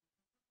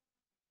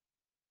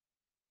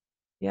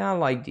 Yeah, I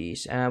like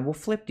these. And we'll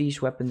flip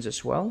these weapons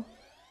as well.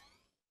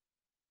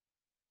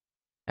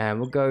 And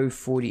we'll go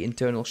for the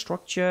internal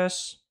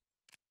structures.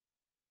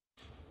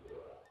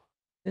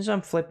 Since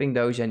I'm flipping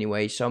those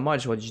anyway, so I might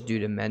as well just do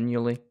them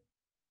manually.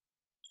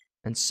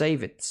 And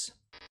save it.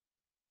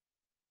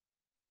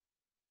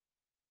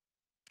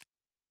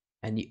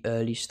 And the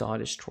early Star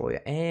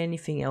Destroyer.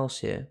 Anything else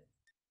here?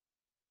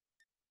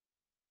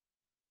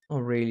 Oh,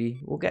 really?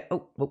 We'll get...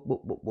 oh,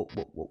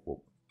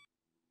 whoa.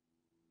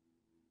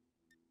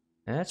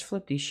 And let's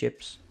flip these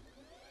ships.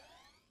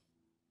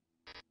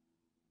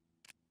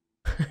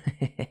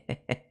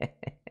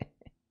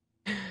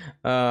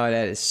 Oh,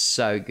 that is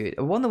so good.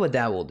 I wonder what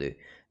that will do.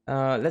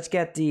 Let's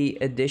get the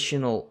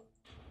additional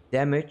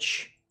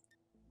damage.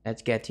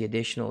 Let's get the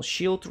additional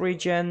shield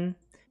regen.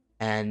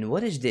 And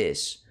what is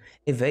this?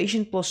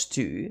 Evasion plus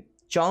 2.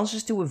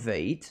 Chances to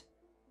evade.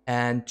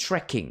 And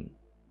tracking.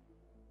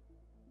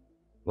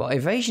 Well,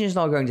 evasion is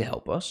not going to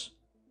help us.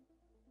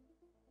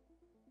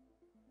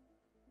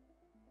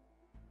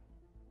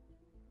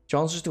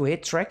 Chances to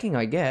hit tracking,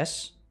 I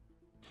guess.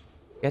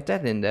 Get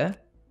that in there.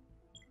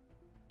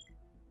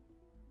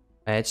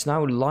 It's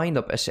now lined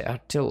up as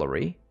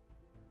artillery.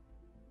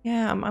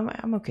 Yeah,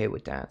 I'm okay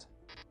with that.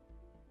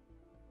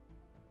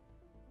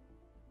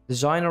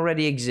 Design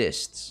already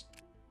exists.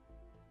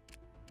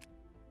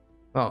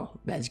 Oh,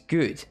 that's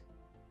good.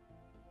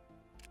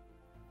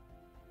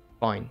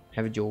 Fine,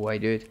 have it your way,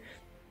 dude.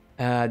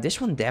 This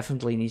one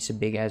definitely needs a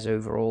big ass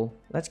overall.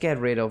 Let's get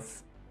rid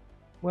of,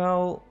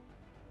 well,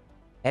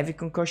 heavy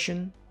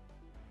concussion.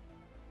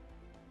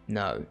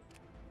 No.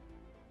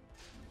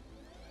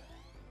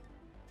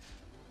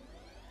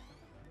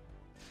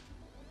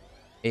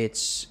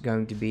 It's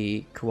going to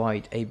be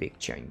quite a big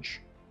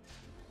change.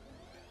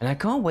 And I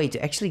can't wait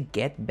to actually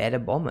get better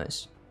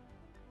bombers.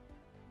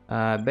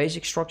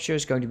 Basic structure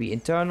is going to be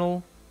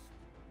internal.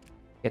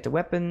 Get the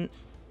weapon.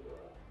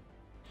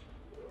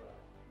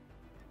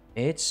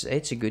 It's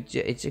a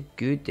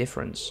good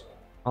difference.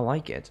 I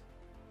like it.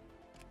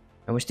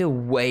 And we're still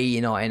way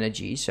in our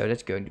energy, so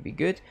that's going to be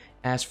good.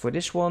 As for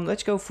this one,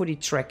 let's go for the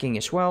tracking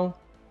as well.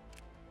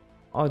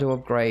 Auto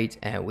upgrade,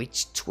 and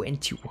with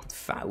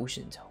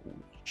 21,000. Holy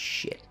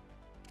shit.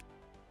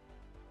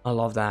 I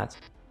love that.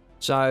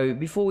 So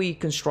before we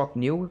construct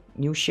new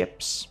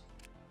ships,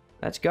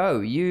 let's go.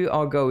 You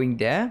are going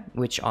there,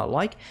 which I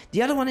like.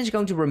 The other one is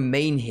going to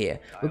remain here.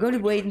 We're going to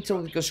wait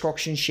until the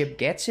construction ship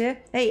gets here.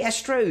 Hey,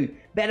 Astro,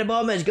 better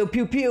bombers, go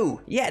pew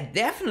pew. Yeah,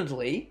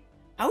 definitely.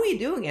 How are you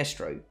doing,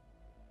 Astro?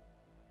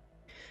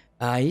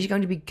 He's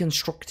going to be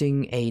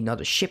constructing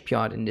another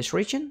shipyard in this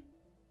region.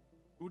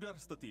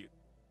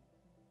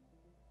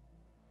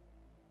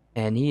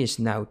 And he is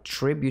now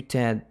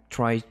tributed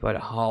by the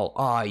hull.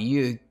 Oh,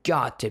 you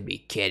got to be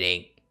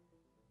kidding.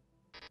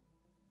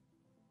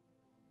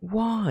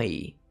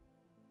 Why?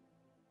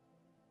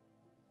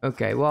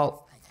 Okay,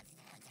 well,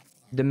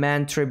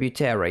 demand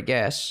tributaire, I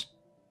guess.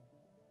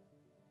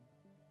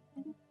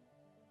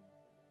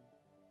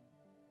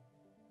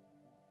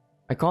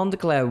 I can't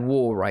declare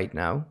war right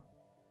now.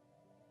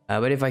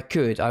 But if I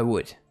could, I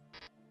would.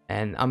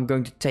 And I'm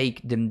going to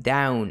take them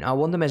down. I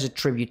want them as a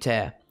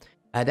tributaire.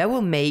 That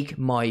will make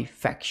my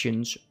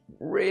factions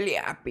really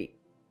happy.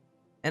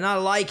 And I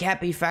like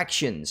happy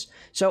factions.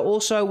 So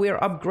also we're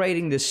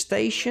upgrading the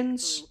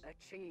stations.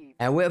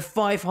 And we're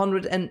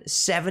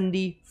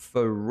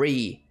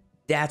 573.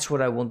 That's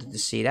what I wanted to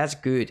see. That's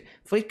good.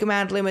 Fleet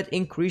command limit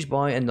increased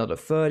by another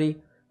 30.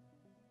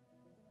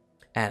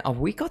 And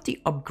we got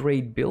the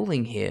upgrade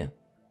building here.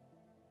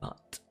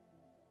 But.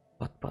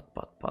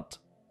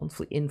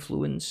 Monthly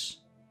influence.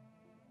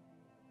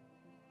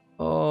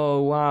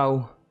 Oh,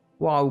 wow.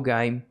 Wow,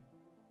 game.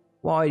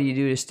 Why do you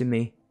do this to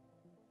me?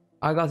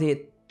 I got here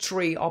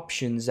 3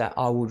 options that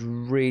I would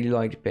really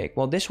like to pick.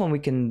 Well, this one we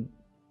can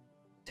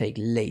take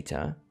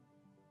later.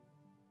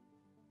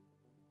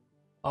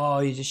 Oh,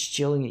 you're just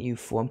chilling at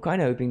U4. I'm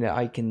kind of hoping that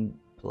I can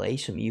play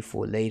some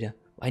U4 later.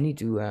 I need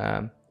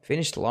to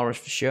finish Stellaris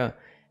for sure.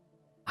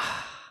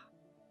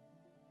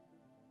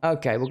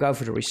 Okay, we'll go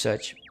for the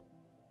research.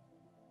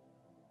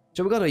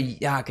 So we got a...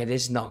 Yeah, okay,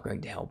 this is not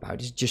going to help out.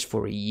 This is just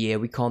for a year.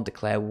 We can't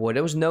declare war.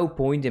 There was no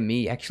point in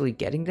me actually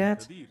getting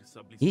that.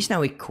 He's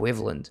now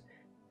equivalent.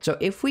 So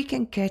if we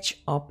can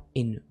catch up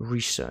in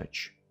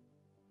research,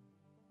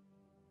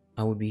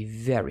 I would be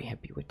very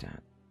happy with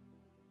that.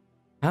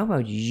 How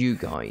about you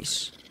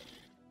guys?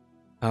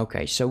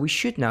 Okay, so we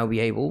should now be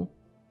able...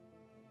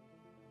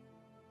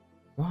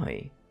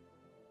 Why?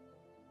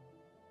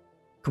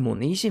 Come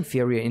on, he's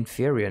inferior, and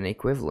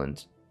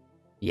equivalent.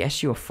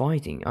 Yes, you're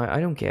fighting.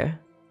 I don't care.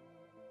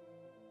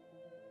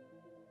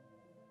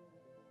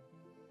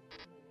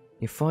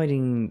 You're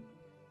fighting...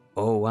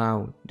 Oh,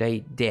 wow. They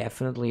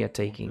definitely are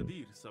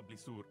taking...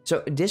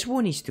 So, this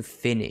war needs to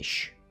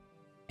finish.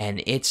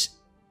 And it's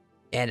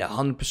at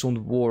 100%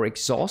 war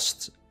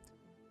exhaust.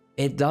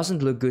 It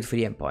doesn't look good for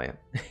the Empire.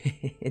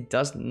 It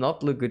does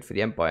not look good for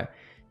the Empire.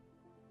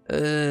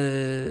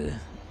 There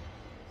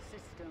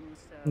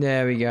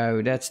we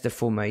go. That's the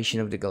formation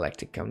of the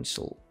Galactic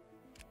Council.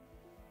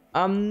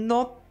 I'm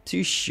not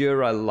too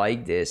sure I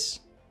like this.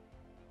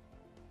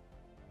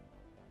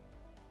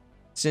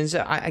 Since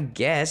I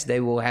guess they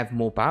will have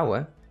more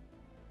power.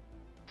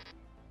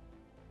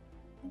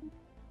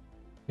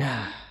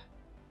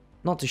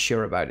 Not too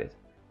sure about it.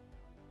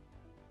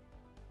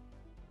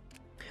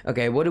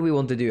 Okay, what do we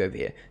want to do over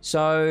here?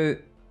 So,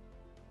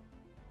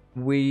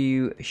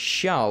 we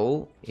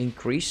shall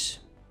increase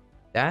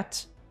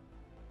that.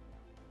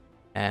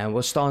 And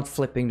we'll start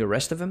flipping the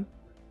rest of them.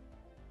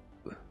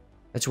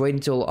 Let's wait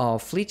until our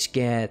fleets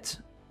get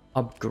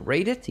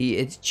upgraded.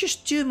 It's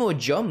just 2 more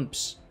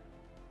jumps.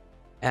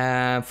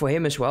 For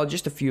him as well,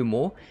 just a few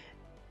more.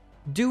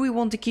 Do we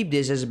want to keep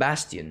this as a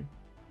bastion?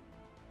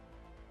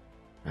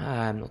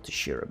 I'm not too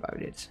sure about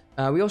it.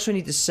 We also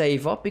need to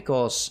save up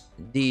because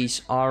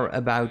these are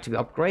about to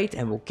upgrade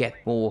and we'll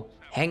get more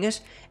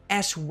hangars.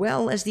 As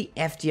well as the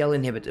FTL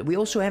inhibitor. We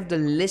also have the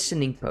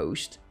listening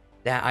post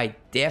that I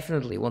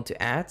definitely want to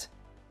add.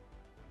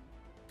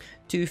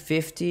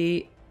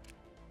 250.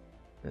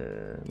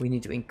 We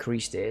need to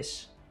increase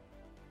this.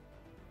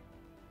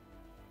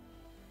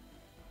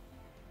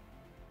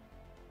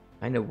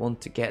 I kind of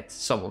want to get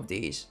some of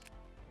these.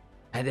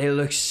 And they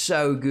look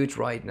so good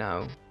right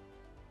now.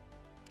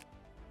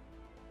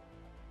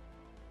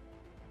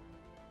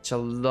 It's a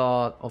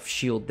lot of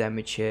shield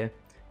damage here.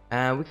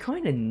 And we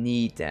kind of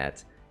need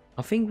that.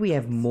 I think we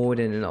have more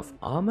than enough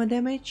armor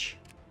damage.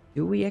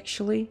 Do we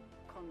actually?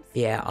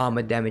 Yeah,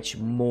 armor damage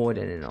more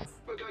than enough.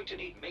 We're going to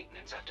need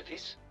maintenance after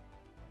this.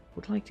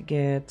 Would like to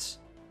get...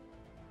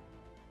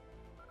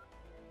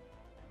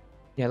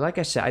 Yeah, like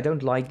I said, I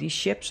don't like these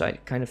ships. I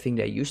kind of think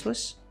they're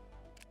useless.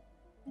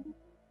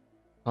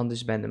 I'll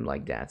disband them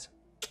like that.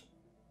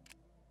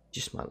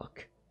 Just my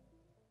luck.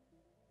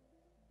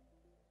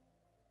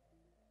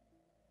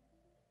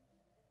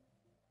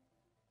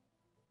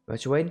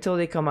 Let's wait until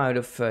they come out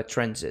of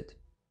transit.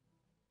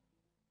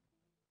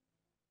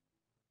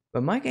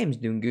 But my game's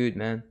doing good,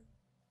 man.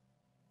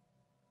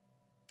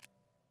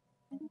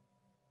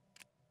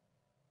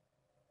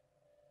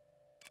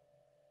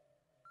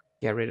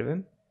 Get rid of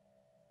him.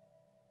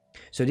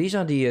 So these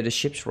are the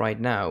ships right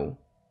now.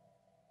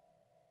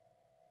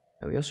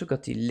 And we also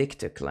got the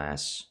Lictor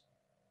class.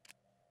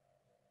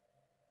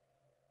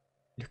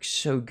 Looks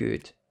so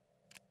good.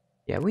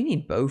 Yeah, we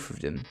need both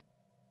of them.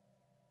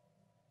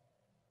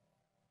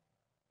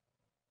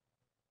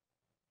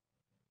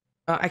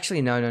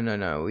 Actually,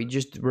 no. We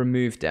just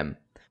removed them.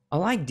 I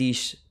like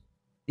these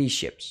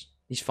ships.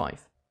 These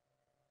 5.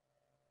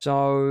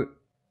 So...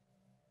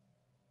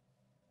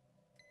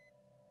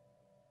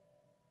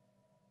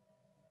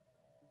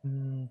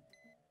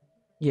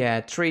 yeah,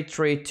 3,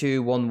 3,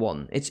 2, 1,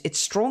 1. It's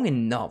strong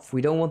enough.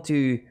 We don't want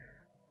to,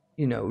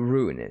 you know,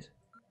 ruin it.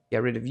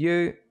 Get rid of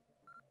you.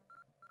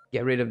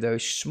 Get rid of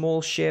those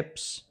small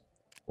ships.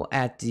 We'll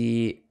add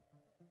the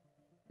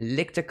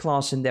Lictor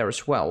class in there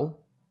as well.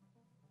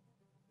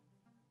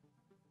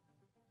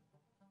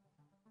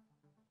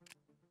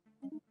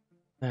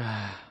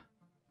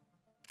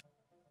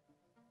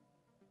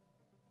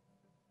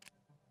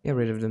 Get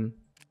rid of them.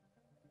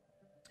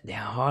 They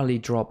hardly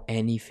drop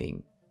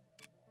anything.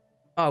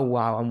 Oh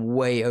wow, I'm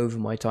way over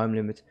my time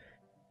limit.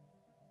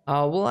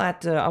 I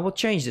will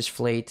change this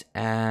fleet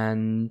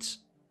and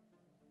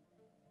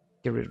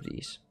get rid of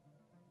these.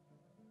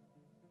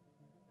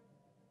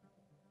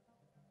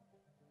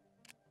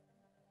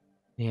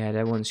 Yeah,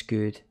 that one's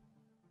good.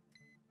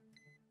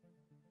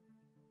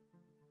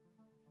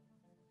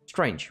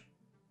 Strange.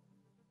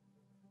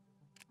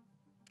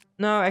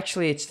 No,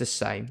 actually, it's the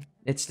same.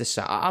 It's the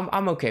same.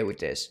 I'm okay with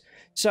this.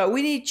 So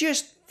we need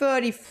just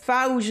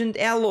 30,000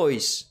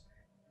 alloys.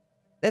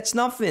 That's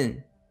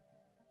nothing.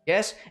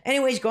 Yes.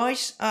 Anyways,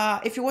 guys,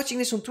 if you're watching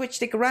this on Twitch,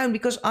 stick around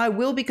because I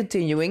will be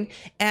continuing.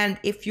 And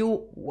if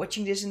you're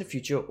watching this in the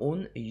future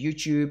on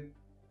YouTube,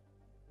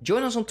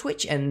 join us on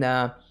Twitch and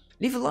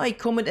leave a like,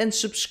 comment, and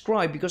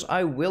subscribe because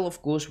I will,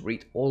 of course,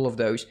 read all of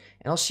those.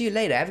 And I'll see you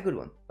later. Have a good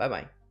one.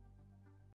 Bye-bye.